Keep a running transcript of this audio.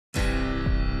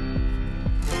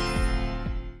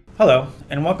Hello,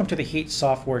 and welcome to the Heat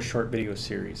Software short video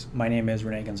series. My name is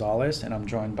Rene Gonzalez, and I'm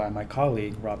joined by my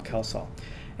colleague, Rob Kelsall.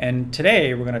 And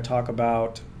today we're going to talk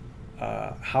about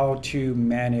how to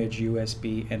manage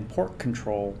USB and port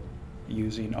control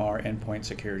using our endpoint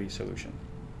security solution.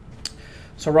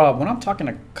 So Rob, when I'm talking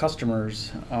to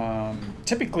customers,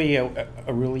 typically a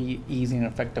really easy and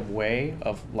effective way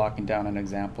of locking down an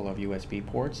example of USB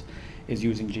ports is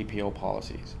using GPO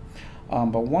policies.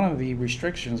 But one of the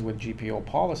restrictions with GPO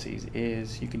policies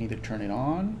is you can either turn it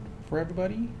on for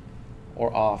everybody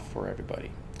or off for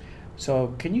everybody.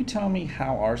 So can you tell me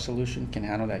how our solution can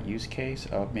handle that use case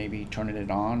of maybe turning it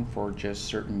on for just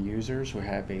certain users who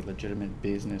have a legitimate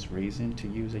business reason to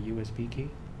use a USB key?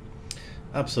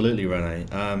 Absolutely, Rene.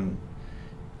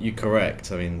 You're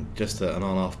correct. I mean, just an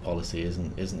on-off policy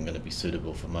isn't going to be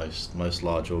suitable for most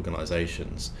large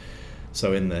organizations.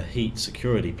 So in the Heat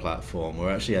security platform,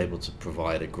 we're actually able to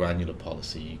provide a granular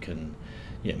policy.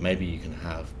 Maybe you can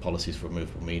have policies for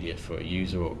removable media for a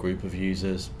user or a group of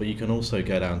users, but you can also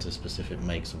go down to specific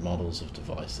makes and models of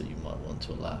device that you might want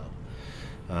to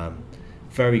allow.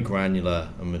 Very granular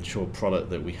and mature product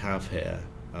that we have here.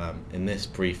 In this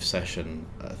brief session,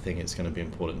 I think it's going to be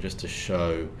important just to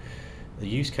show the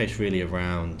use case really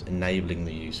around enabling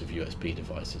the use of USB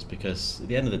devices, because at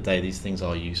the end of the day these things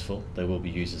are useful. There will be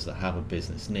users that have a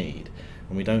business need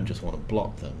and we don't just want to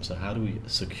block them. So how do we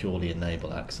securely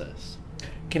enable access?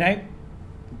 Can I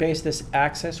base this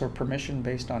access or permission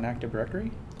based on Active Directory?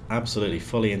 Absolutely,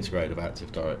 fully integrated with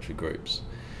Active Directory groups.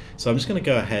 So I'm just going to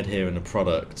go ahead here in the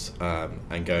product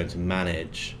and go into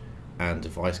manage and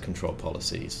device control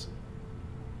policies.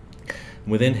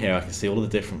 Within here I can see all of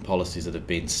the different policies that have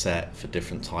been set for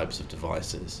different types of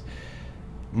devices.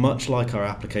 Much like our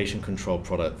application control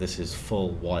product, this is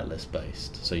full whitelist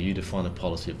based. So you define a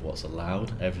policy of what's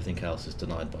allowed, everything else is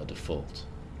denied by default.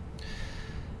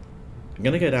 I'm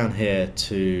going to go down here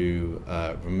to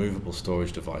removable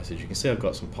storage devices. You can see I've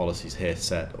got some policies here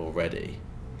set already.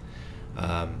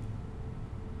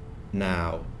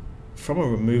 Now, from a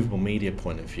removable media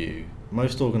point of view,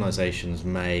 most organizations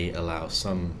may allow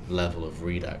some level of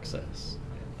read access,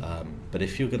 but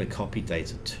if you're going to copy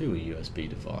data to a USB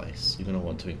device, you're going to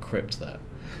want to encrypt that.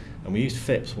 And we use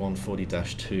FIPS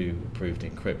 140-2 approved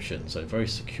encryption, so a very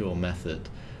secure method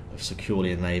of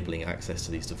securely enabling access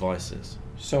to these devices.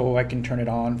 So I can turn it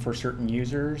on for certain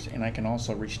users, and I can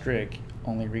also restrict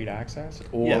only read access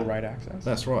or write access?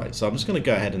 That's right. So I'm just going to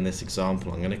go ahead in this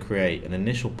example. I'm going to create an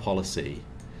initial policy.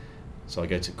 So I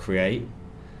go to create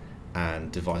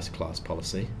and device class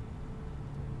policy.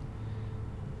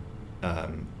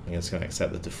 I'm just going to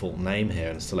accept the default name here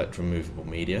and select removable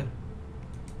media,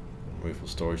 removable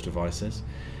storage devices.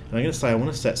 And I'm going to say I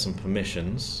want to set some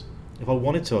permissions. If I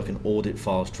wanted to, I can audit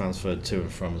files transferred to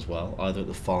and from as well, either at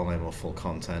the file name or full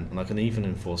content, and I can even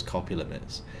enforce copy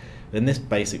limits. In this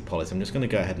basic policy, I'm just going to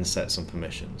go ahead and set some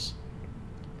permissions.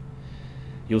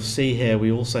 You'll see here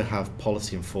we also have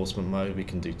policy enforcement mode. We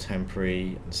can do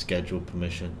temporary and scheduled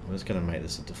permission. I'm just going to make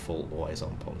this a default always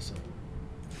on policy.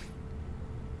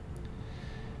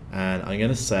 And I'm going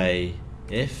to say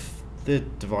if the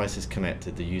device is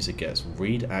connected, the user gets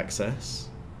read access,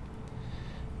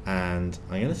 and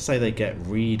I'm going to say they get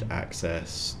read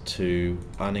access to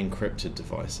unencrypted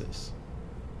devices.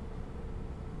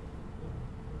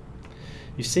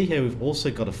 You see here we've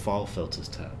also got a file filters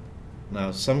tab.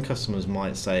 Now, some customers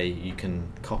might say you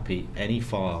can copy any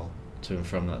file to and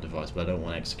from that device, but I don't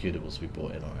want executables to be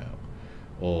brought in or out.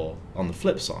 Or on the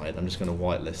flip side, I'm just going to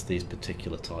whitelist these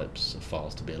particular types of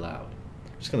files to be allowed.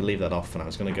 I'm just going to leave that off for now. I'm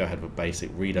just going to go ahead with a basic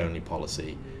read-only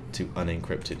policy to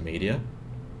unencrypted media.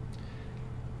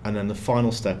 And then the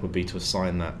final step would be to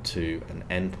assign that to an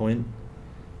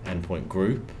endpoint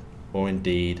group, or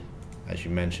indeed, as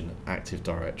you mentioned, Active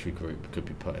Directory group could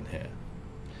be put in here.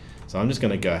 So I'm just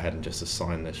going to go ahead and just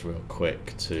assign this real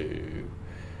quick to,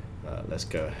 let's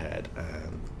go ahead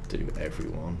and do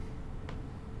everyone.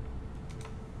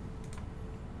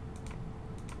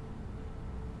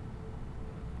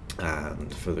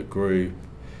 And for the group,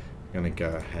 I'm going to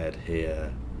go ahead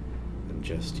here and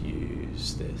just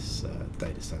use this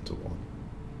data center one.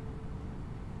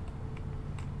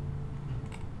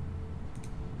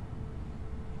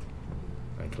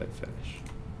 And click finish.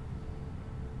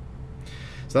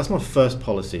 So that's my first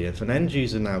policy. If an end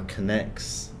user now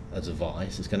connects a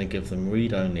device, it's going to give them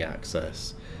read-only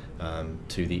access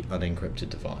to the unencrypted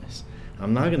device.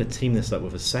 I'm now going to team this up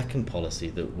with a second policy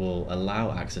that will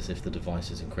allow access if the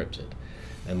device is encrypted.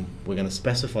 And we're going to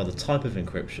specify the type of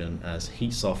encryption as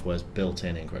Heat Software's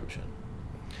built-in encryption.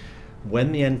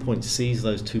 When the endpoint sees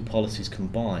those two policies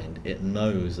combined, it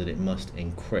knows that it must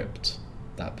encrypt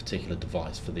that particular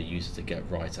device for the user to get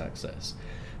write access.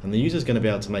 And the user is going to be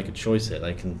able to make a choice here.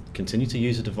 They can continue to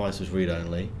use the device as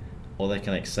read-only, or they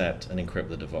can accept and encrypt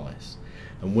the device.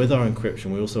 And with our encryption,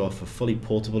 we also offer fully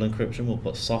portable encryption. We'll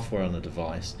put software on the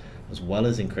device as well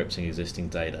as encrypting existing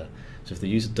data. So if the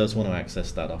user does want to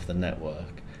access that off the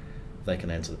network, they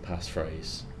can enter the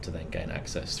passphrase to then gain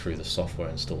access through the software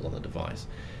installed on the device.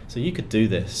 So you could do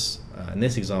this, in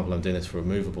this example I'm doing this for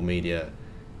removable media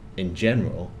in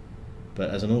general,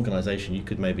 but as an organization you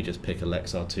could maybe just pick a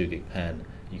Lexar 2GB pen.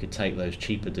 You could take those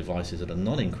cheaper devices that are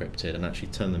non-encrypted and actually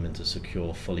turn them into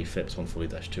secure, fully FIPS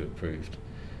 140-2 approved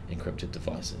encrypted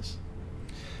devices.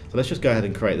 So let's just go ahead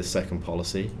and create the second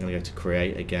policy. I'm going to go to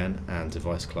create again and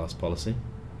device class policy.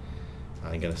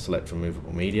 I'm going to select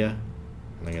removable media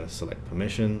and I'm going to select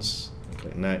permissions and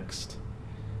click next.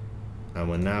 And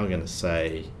we're now going to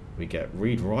say we get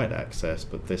read-write access,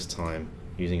 but this time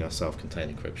using our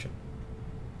self-contained encryption.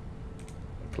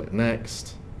 Click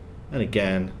next, and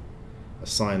again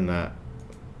assign that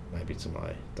maybe to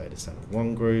my data center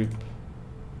 1 group,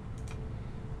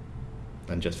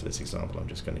 and just for this example I'm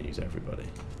just going to use everybody.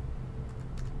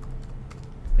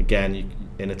 Again,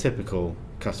 in a typical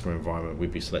customer environment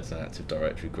we'd be selecting an Active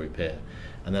Directory group here,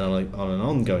 and then on an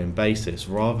ongoing basis,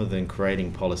 rather than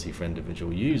creating policy for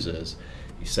individual users,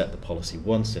 you set the policy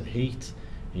once in heat.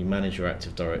 You manage your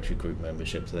Active Directory group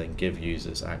membership to then give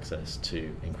users access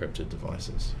to encrypted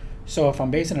devices. So if I'm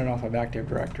basing it off of Active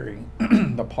Directory,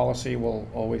 the policy will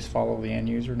always follow the end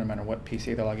user no matter what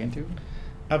PC they log into?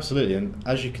 Absolutely, and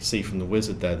as you can see from the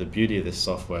wizard there, the beauty of this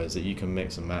software is that you can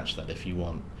mix and match that. If you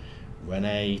want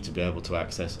Rene to be able to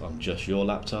access on just your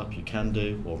laptop, you can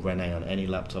do, or Rene on any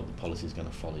laptop, the policy is going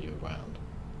to follow you around.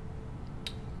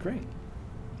 Great.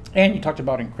 And you talked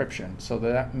about encryption, so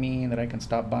does that mean that I can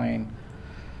stop buying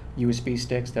USB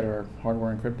sticks that are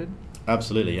hardware encrypted?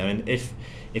 Absolutely. I mean,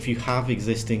 if you have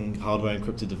existing hardware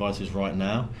encrypted devices right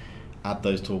now, add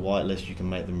those to a whitelist. You can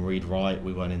make them read-write.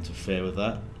 We won't interfere with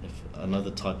that. If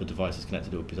another type of device is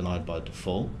connected, it will be denied by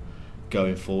default.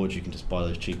 Going forward, you can just buy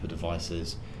those cheaper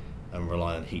devices and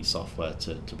rely on Heat software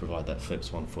to provide that FIPS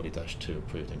 140-2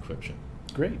 approved encryption.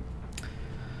 Great.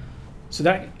 So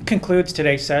that concludes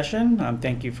today's session.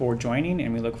 Thank you for joining,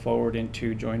 and we look forward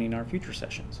into joining our future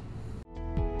sessions.